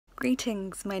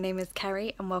Greetings, my name is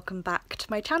Kerry and welcome back to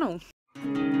my channel.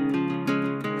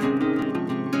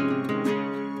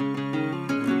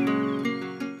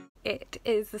 It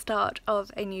is the start of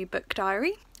a new book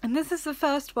diary, and this is the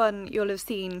first one you'll have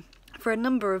seen for a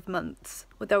number of months,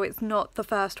 although it's not the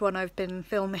first one I've been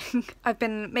filming. I've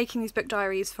been making these book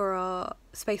diaries for our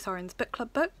Space Orange book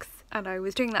club books, and I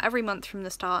was doing that every month from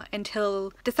the start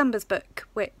until December's book,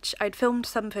 which I'd filmed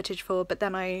some footage for, but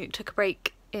then I took a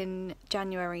break in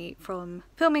January from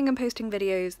filming and posting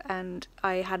videos, and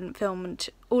I hadn't filmed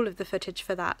all of the footage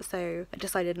for that, so I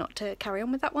decided not to carry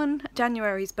on with that one.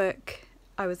 January's book,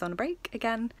 I was on a break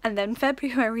again, and then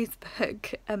February's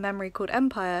book, A Memory Called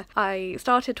Empire, I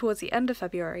started towards the end of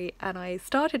February and I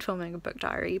started filming a book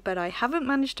diary, but I haven't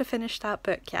managed to finish that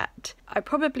book yet. I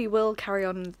probably will carry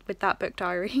on with that book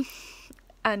diary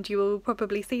and you will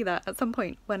probably see that at some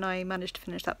point when I manage to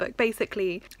finish that book.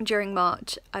 Basically, during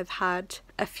March I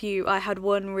had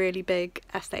one really big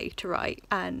essay to write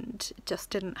and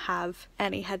just didn't have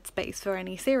any headspace for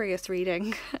any serious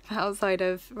reading outside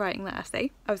of writing that essay.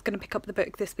 I was going to pick up the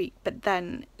book this week, but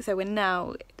then, so we're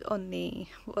now on the,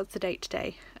 what's the date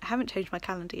today? I haven't changed my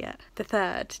calendar yet. The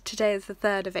 3rd. Today is the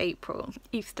 3rd of April,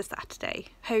 Easter Saturday,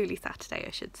 Holy Saturday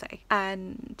I should say.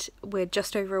 And we're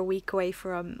just over a week away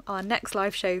from our next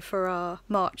live show for our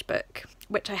March book,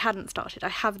 which I hadn't started. I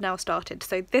have now started.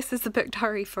 So this is the book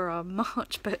diary for our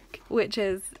March book, which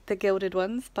is The Gilded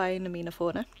Ones by Namina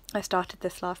Fauna. I started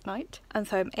this last night, and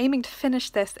so I'm aiming to finish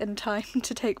this in time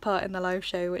to take part in the live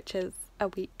show, which is a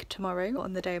week tomorrow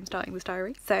on the day I'm starting this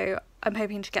diary. So I'm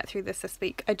hoping to get through this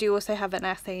week. I do also have an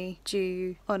essay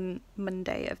due on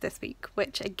Monday of this week,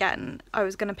 which again, I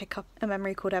was going to pick up A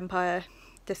Memory Called Empire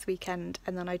this weekend,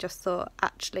 and then I just thought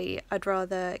actually I'd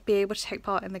rather be able to take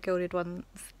part in the Gilded Ones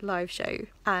live show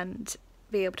and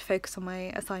be able to focus on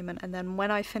my assignment, and then when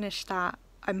I finish that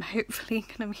I'm hopefully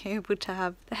going to be able to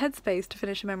have the headspace to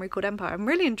finish A Memory Called Empire. I'm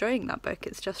really enjoying that book.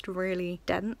 It's just really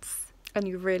dense and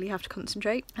you really have to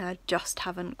concentrate, and I just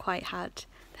haven't quite had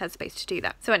the headspace to do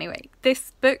that. So anyway,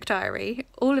 this book diary,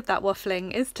 all of that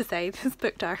waffling is to say this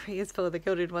book diary is for The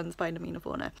Gilded Ones by Namina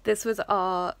Fauna. This was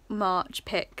our March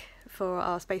pick for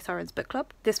our Space Orange book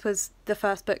club. This was the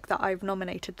first book that I've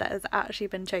nominated that has actually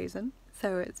been chosen.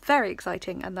 So it's very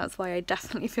exciting, and that's why I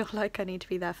definitely feel like I need to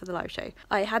be there for the live show.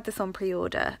 I had this on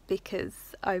pre-order because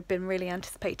I've been really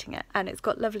anticipating it, and it's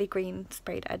got lovely green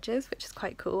sprayed edges, which is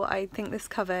quite cool. I think this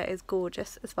cover is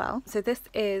gorgeous as well. So this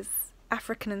is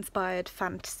African-inspired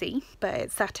fantasy, but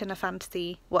it's set in a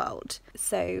fantasy world.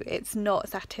 So it's not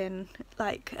set in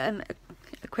like an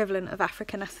equivalent of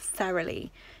Africa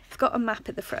necessarily. It's got a map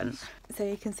at the front, so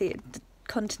you can see it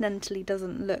continentally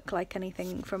doesn't look like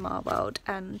anything from our world,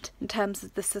 and in terms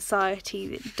of the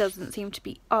society it doesn't seem to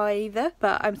be either,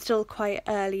 but I'm still quite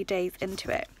early days into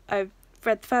it. I've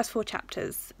read the first 4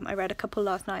 chapters. I read a couple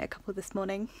last night, a couple this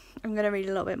morning. I'm going to read a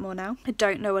little bit more now. I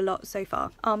don't know a lot so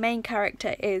far. Our main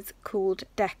character is called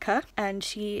Decca, and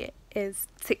she is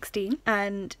 16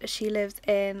 and she lives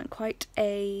in quite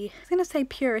a, I was going to say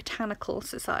puritanical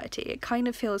society. It kind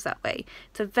of feels that way.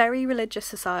 It's a very religious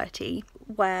society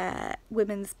where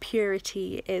women's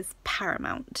purity is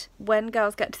paramount. When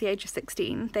girls get to the age of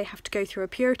 16, they have to go through a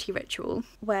purity ritual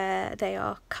where they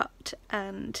are cut,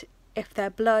 and if their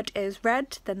blood is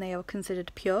red, then they are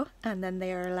considered pure, and then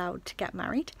they are allowed to get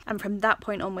married. And from that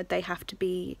point onward, they have to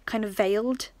be kind of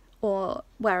veiled or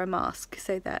wear a mask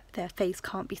so that their face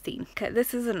can't be seen. Okay,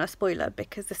 this isn't a spoiler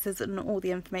because this isn't all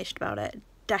the information about it.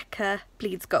 Decca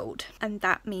bleeds gold, and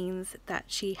that means that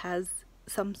she has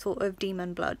some sort of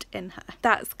demon blood in her.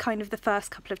 That's kind of the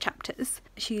first couple of chapters.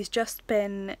 She's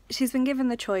been given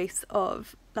the choice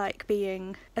of like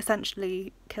being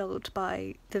essentially killed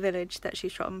by the village that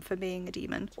she's from for being a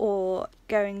demon, or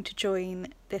going to join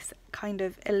this kind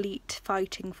of elite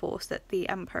fighting force that the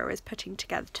Emperor is putting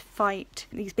together to fight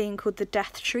these being called the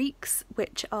Death Shrieks,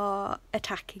 which are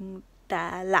attacking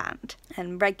their land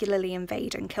and regularly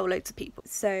invade and kill loads of people.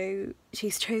 So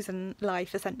she's chosen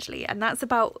life essentially, and that's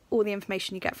about all the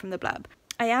information you get from the blurb.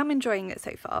 I am enjoying it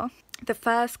so far. The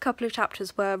first couple of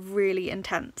chapters were really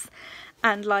intense,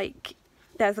 and like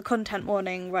there's a content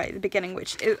warning right at the beginning,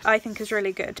 which I think is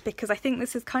really good because I think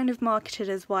this is kind of marketed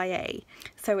as YA,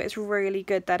 so it's really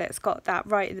good that it's got that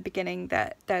right at the beginning,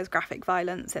 that there's graphic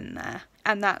violence in there,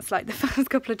 and that's like the first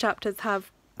couple of chapters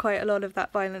have quite a lot of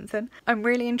that violence in. I'm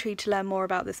really intrigued to learn more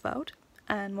about this world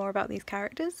and more about these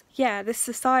characters. Yeah, this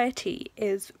society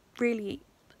is really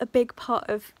a big part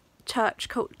of church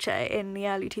culture in the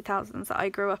early 2000s that I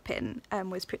grew up in,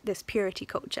 was this purity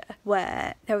culture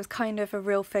where there was kind of a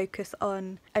real focus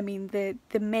on, I mean,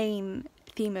 the main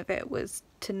theme of it was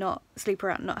to not sleep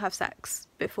around, not have sex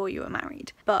before you were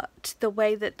married. But the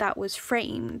way that that was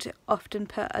framed often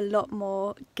put a lot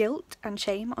more guilt and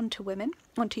shame onto women,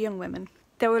 onto young women.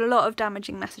 There were a lot of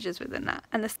damaging messages within that.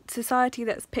 And the society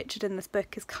that's pictured in this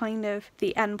book is kind of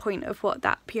the end point of what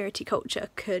that purity culture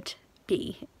could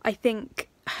be. I think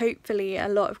hopefully a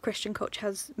lot of Christian culture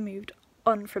has moved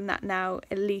on from that now,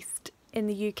 at least in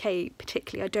the UK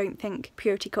particularly. I don't think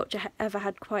purity culture ever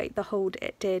had quite the hold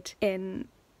it did in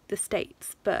the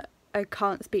States, but I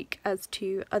can't speak as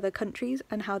to other countries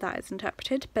and how that is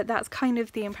interpreted, but that's kind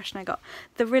of the impression I got.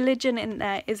 The religion in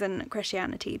there isn't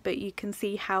Christianity, but you can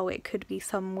see how it could be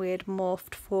some weird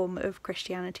morphed form of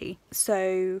Christianity.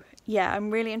 So yeah,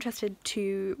 I'm really interested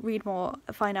to read more,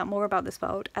 find out more about this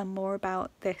world and more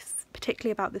about this,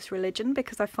 particularly about this religion,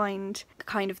 because I find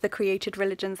kind of the created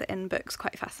religions in books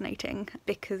quite fascinating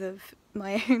because of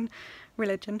my own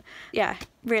religion. Yeah,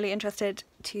 really interested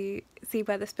to see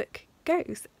where this book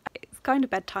goes. It's kind of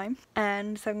bedtime,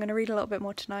 and so I'm going to read a little bit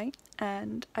more tonight,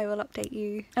 and I will update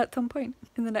you at some point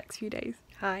in the next few days.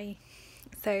 Hi.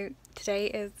 So today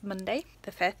is Monday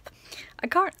the 5th. I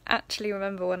can't actually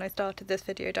remember when I started this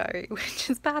video diary, which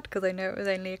is bad because I know it was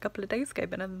only a couple of days ago,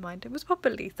 but never mind, it was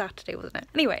probably Saturday, wasn't it?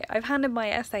 Anyway, I've handed my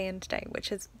essay in today,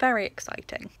 which is very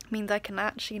exciting. It means I can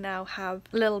actually now have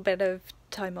a little bit of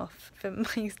time off for my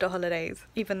Easter holidays,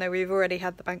 even though we've already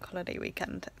had the bank holiday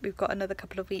weekend. We've got another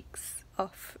couple of weeks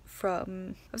off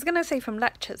from, I was going to say from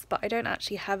lectures, but I don't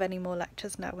actually have any more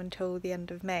lectures now until the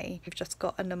end of May. We've just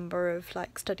got a number of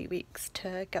like study weeks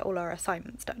to get all our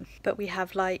assignments done, but we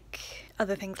have like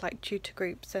other things like tutor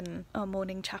groups and our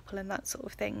morning chapel and that sort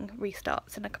of thing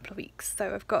restarts in a couple of weeks.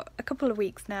 So I've got a couple of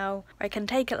weeks now where I can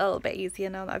take it a little bit easier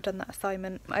now that I've done that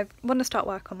assignment. I want to start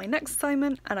work on my next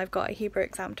assignment, and I've got a Hebrew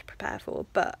exam to prepare for,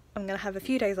 but I'm going to have a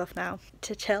few days off now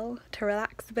to chill, to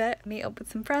relax a bit, meet up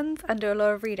with some friends and do a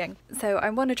lot of reading. So I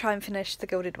want to try and finish the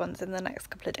Gilded ones in the next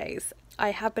couple of days.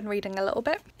 I have been reading a little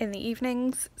bit in the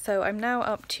evenings, so I'm now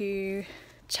up to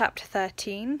chapter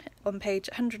 13 on page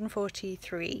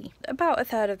 143, about a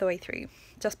third of the way through,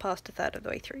 just past a third of the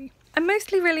way through. I'm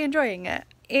mostly really enjoying it.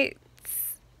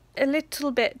 It's a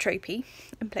little bit tropey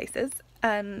in places,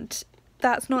 and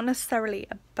that's not necessarily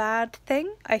a bad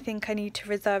thing. I think I need to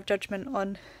reserve judgment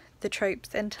on the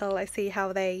tropes until I see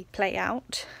how they play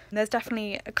out. There's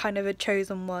definitely a kind of a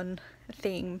chosen one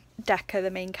theme. Decca, the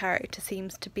main character,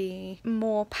 seems to be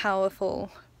more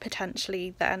powerful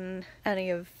potentially than any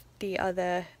of the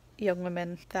other young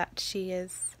women that she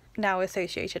is now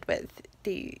associated with.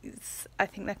 These, I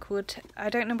think they're called, I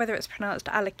don't know whether it's pronounced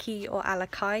Alaki or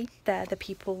Alakai. They're the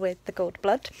people with the gold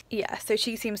blood. Yeah, so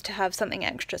she seems to have something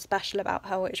extra special about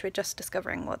her, which we're just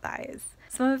discovering what that is.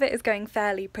 Some of it is going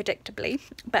fairly predictably,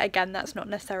 but again, that's not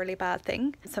necessarily a bad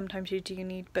thing. Sometimes you do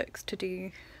need books to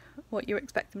do what you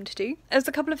expect them to do. There's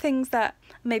a couple of things that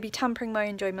may be tampering my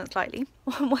enjoyment slightly.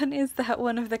 One is that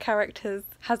one of the characters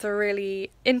has a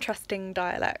really interesting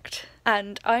dialect,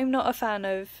 and I'm not a fan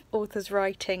of authors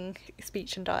writing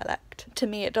speech and dialect. To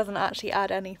me, it doesn't actually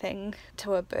add anything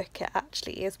to a book. It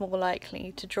actually is more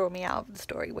likely to draw me out of the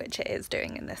story, which it is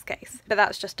doing in this case. But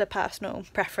that's just a personal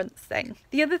preference thing.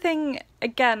 The other thing,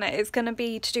 again, is going to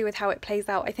be to do with how it plays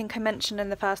out. I think I mentioned in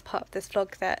the first part of this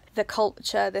vlog that the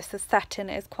culture this is set in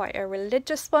is quite a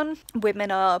religious one.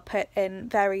 Women are put in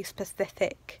very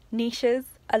specific niches.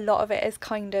 A lot of it is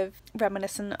kind of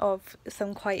reminiscent of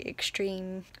some quite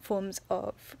extreme forms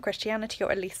of Christianity, or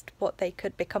at least what they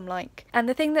could become like. And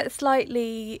the thing that is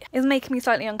making me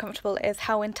slightly uncomfortable is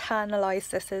how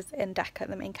internalised this is in Decca,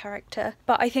 the main character.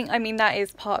 But I mean that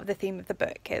is part of the theme of the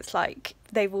book. It's like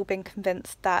they've all been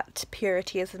convinced that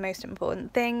purity is the most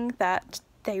important thing, that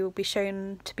they will be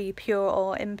shown to be pure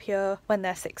or impure when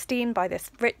they're 16 by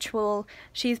this ritual.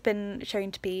 She's been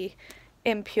shown to be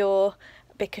impure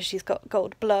because she's got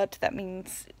gold blood. That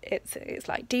means it's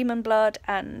like demon blood,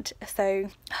 and so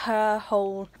her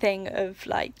whole thing of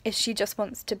like is she just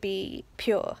wants to be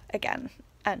pure again,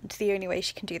 and the only way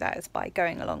she can do that is by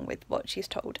going along with what she's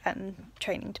told and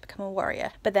training to become a warrior.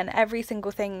 But then every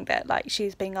single thing that like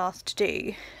she's being asked to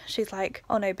do, she's like,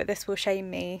 oh no, but this will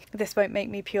shame me, this won't make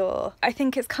me pure. I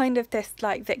think it's kind of this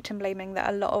like victim blaming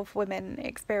that a lot of women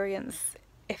experience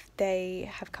if they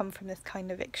have come from this kind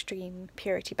of extreme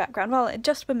purity background. Well,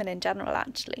 just women in general,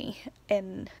 actually,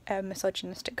 in a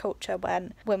misogynistic culture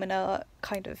when women are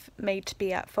kind of made to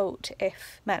be at fault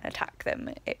if men attack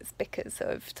them. It's because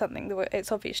of something, it's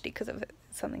obviously because of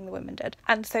something the women did.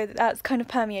 And so that's kind of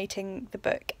permeating the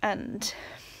book, and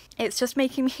it's just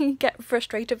making me get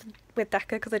frustrated with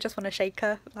Decca because I just want to shake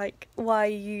her. Like, why are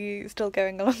you still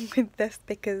going along with this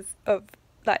because of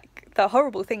like the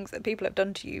horrible things that people have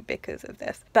done to you because of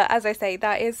this. But as I say,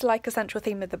 that is like a central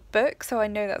theme of the book, so I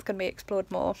know that's going to be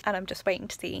explored more, and I'm just waiting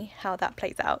to see how that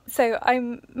plays out. So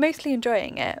I'm mostly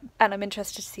enjoying it, and I'm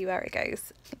interested to see where it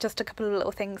goes. Just a couple of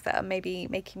little things that are maybe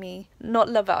making me not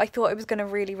love it. I thought I was going to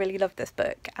really, really love this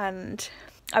book, and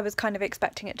I was kind of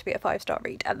expecting it to be a 5-star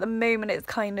read. At the moment it's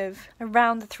kind of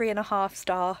around the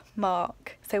 3.5-star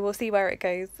mark, so we'll see where it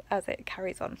goes as it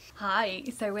carries on. Hi,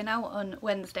 so we're now on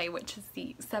Wednesday, which is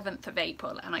the 7th of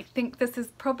April, and I think this is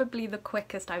probably the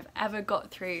quickest I've ever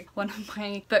got through one of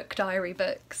my book diary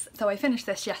books. So I finished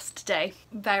this yesterday,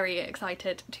 very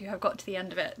excited to have got to the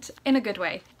end of it, in a good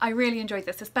way. I really enjoyed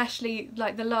this, especially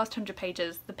like the last 100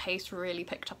 pages, the pace really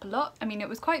picked up a lot. I mean, it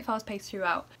was quite fast paced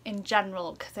throughout in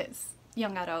general because it's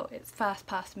young adult, it's first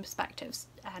person perspectives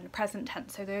and present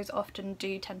tense, so those often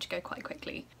do tend to go quite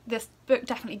quickly. This book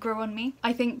definitely grew on me.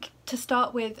 I think to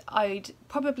start with I'd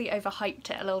probably overhyped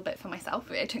it a little bit for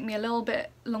myself. It took me a little bit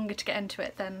longer to get into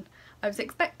it than I was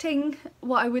expecting.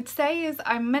 What I would say is,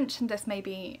 I mentioned this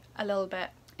maybe a little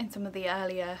bit in some of the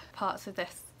earlier parts of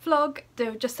this vlog,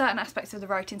 there were just certain aspects of the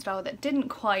writing style that didn't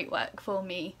quite work for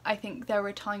me. I think there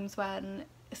were times when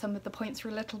some of the points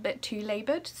were a little bit too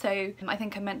laboured. So I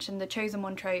think I mentioned the chosen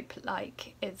one trope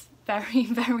like is very,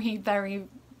 very, very,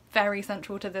 very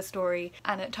central to this story,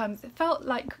 and at times it felt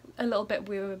like a little bit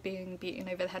we were being beaten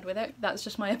over the head with it. That's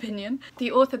just my opinion.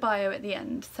 The author bio at the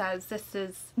end says this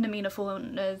is Namina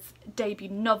Forna's debut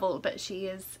novel, but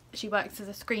she works as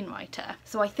a screenwriter.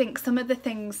 So I think some of the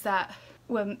things that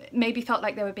were maybe felt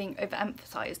like they were being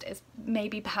overemphasised is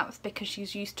maybe perhaps because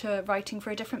she's used to writing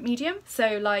for a different medium.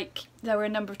 So like there were a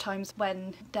number of times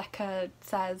when Decca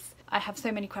says, I have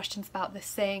so many questions about this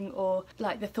thing, or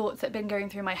like the thoughts that have been going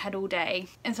through my head all day.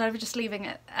 Instead of just leaving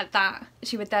it at that,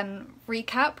 she would then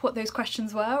recap what those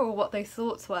questions were or what those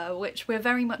thoughts were, which we're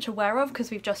very much aware of because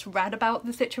we've just read about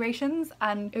the situations,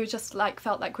 and it was just like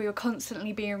felt like we were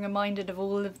constantly being reminded of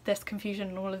all of this confusion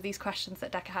and all of these questions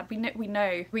that Decca had. We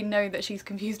know that she's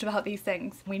confused about these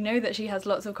things. We know that she has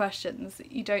lots of questions.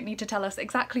 You don't need to tell us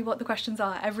exactly what the questions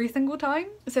are every single time.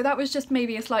 So that was just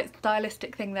maybe a slight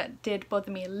stylistic thing that did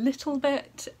bother me a little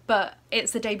bit, but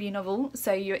it's a debut novel,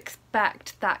 so you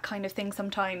expect that kind of thing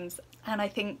sometimes. And I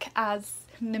think as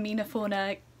Namina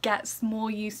Forna gets more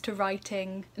used to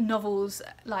writing novels,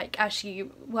 like as she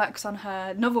works on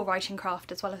her novel writing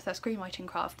craft as well as her screenwriting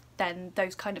craft, then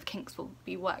those kind of kinks will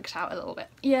be worked out a little bit.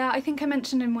 Yeah, I think I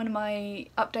mentioned in one of my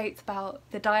updates about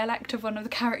the dialect of one of the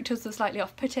characters was slightly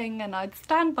off-putting, and I'd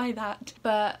stand by that,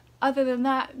 but other than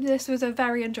that, this was a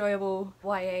very enjoyable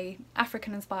YA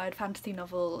African-inspired fantasy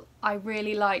novel. I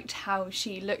really liked how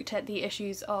she looked at the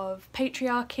issues of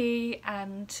patriarchy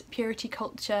and purity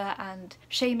culture and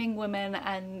shaming women,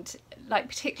 and like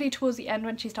particularly towards the end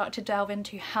when she started to delve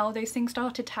into how those things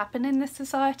started to happen in this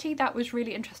society. That was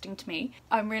really interesting to me.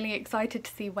 I'm really excited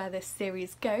to see where this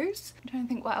series goes. I'm trying to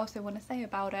think what else I want to say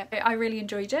about it. I really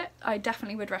enjoyed it. I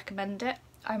definitely would recommend it.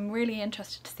 I'm really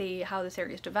interested to see how the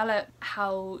series develop,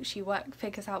 how she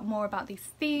figures out more about these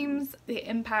themes, the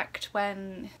impact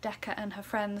when Decca and her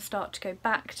friends start to go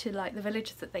back to like the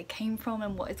villages that they came from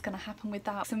and what is going to happen with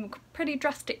that. Some pretty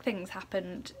drastic things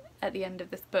happened at the end of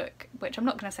this book, which I'm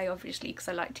not going to say obviously because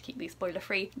I like to keep these spoiler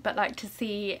free, but like to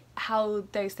see how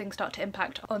those things start to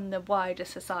impact on the wider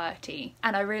society.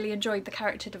 And I really enjoyed the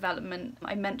character development.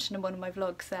 I mentioned in one of my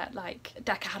vlogs that like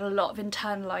Decca had a lot of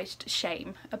internalised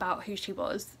shame about who she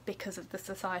was because of the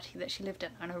society that she lived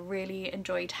in, and I really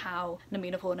enjoyed how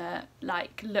Namina Forna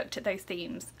like looked at those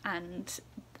themes and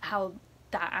how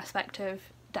that aspect of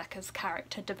Decca's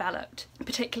character developed,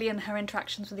 particularly in her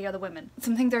interactions with the other women.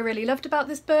 Some things I really loved about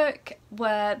this book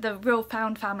were the real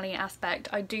found family aspect.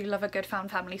 I do love a good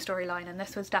found family storyline, and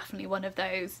this was definitely one of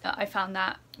those. I found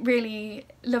that really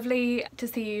lovely to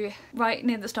see. Right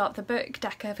near the start of the book,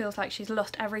 Decca feels like she's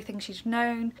lost everything she's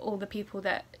known. All the people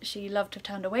that she loved have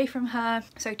turned away from her.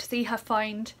 So to see her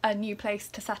find a new place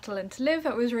to settle and to live,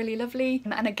 it was really lovely.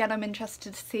 And again, I'm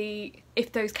interested to see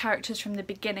if those characters from the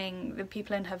beginning, the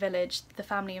people in her village, the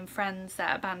family and friends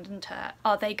that abandoned her,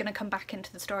 are they going to come back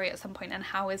into the story at some point, and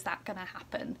how is that going to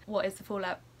happen? What is the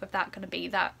fallout of that going to be?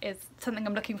 That is something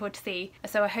I'm looking forward to see.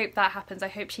 So I hope that happens. I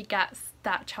hope she gets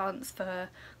that chance for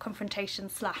confrontation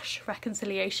 /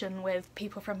 reconciliation with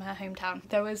people from her hometown.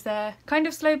 There was a kind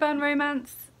of slow burn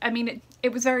romance. I mean,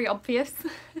 it was very obvious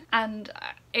and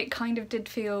it kind of did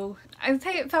feel, I would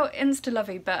say it felt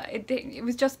insta-lovey, but it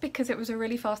was just because it was a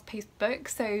really fast-paced book,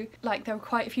 so like there were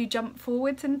quite a few jump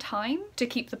forwards in time to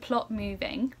keep the plot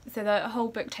moving. So the whole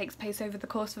book takes place over the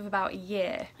course of about a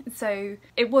year, so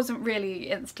it wasn't really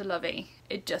insta-lovey,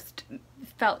 it just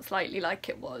felt slightly like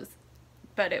it was.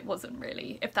 but it wasn't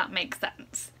really, if that makes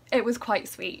sense. It was quite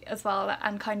sweet as well,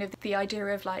 and kind of the idea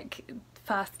of like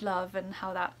first love and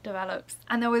how that develops.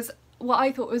 And there was what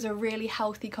I thought was a really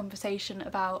healthy conversation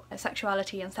about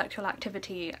sexuality and sexual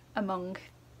activity among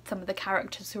some of the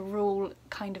characters who are all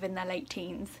kind of in their late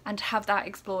teens, and to have that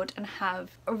explored and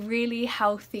have a really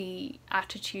healthy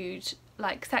attitude,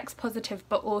 like sex positive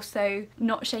but also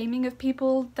not shaming of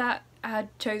people that had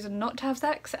chosen not to have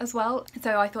sex as well.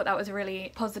 So I thought that was a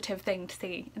really positive thing to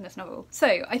see in this novel.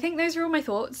 So I think those are all my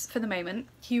thoughts for the moment.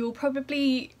 You will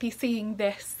probably be seeing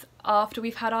this after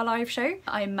we've had our live show,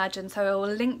 I imagine, so I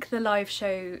will link the live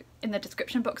show in the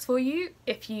description box for you.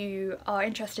 If you are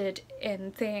interested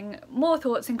in seeing more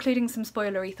thoughts, including some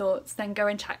spoilery thoughts, then go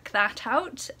and check that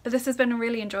out. But this has been a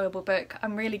really enjoyable book.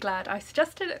 I'm really glad I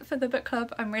suggested it for the book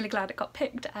club. I'm really glad it got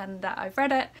picked and that I've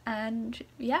read it. And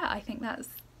yeah, I think that's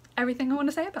everything I want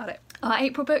to say about it. Our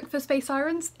April book for Space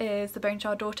Sirens is The Bone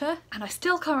Shard Daughter, and I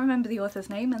still can't remember the author's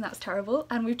name, and that's terrible.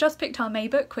 And we've just picked our May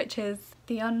book, which is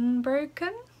The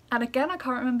Unbroken. And again, I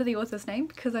can't remember the author's name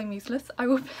because I'm useless. I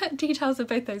will put details of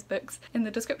both those books in the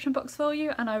description box for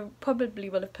you, and I probably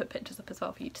will have put pictures up as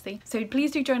well for you to see. So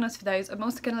please do join us for those. I'm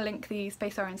also going to link the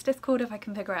Space Sirens Discord if I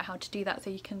can figure out how to do that, so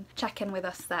you can check in with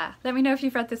us there. Let me know if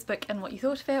you've read this book and what you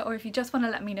thought of it, or if you just want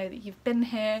to let me know that you've been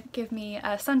here, give me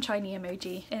a sunshiny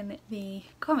emoji in the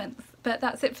comments. But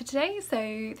that's it for today,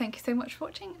 so thank you so much for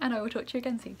watching, and I will talk to you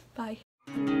again soon.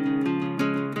 Bye.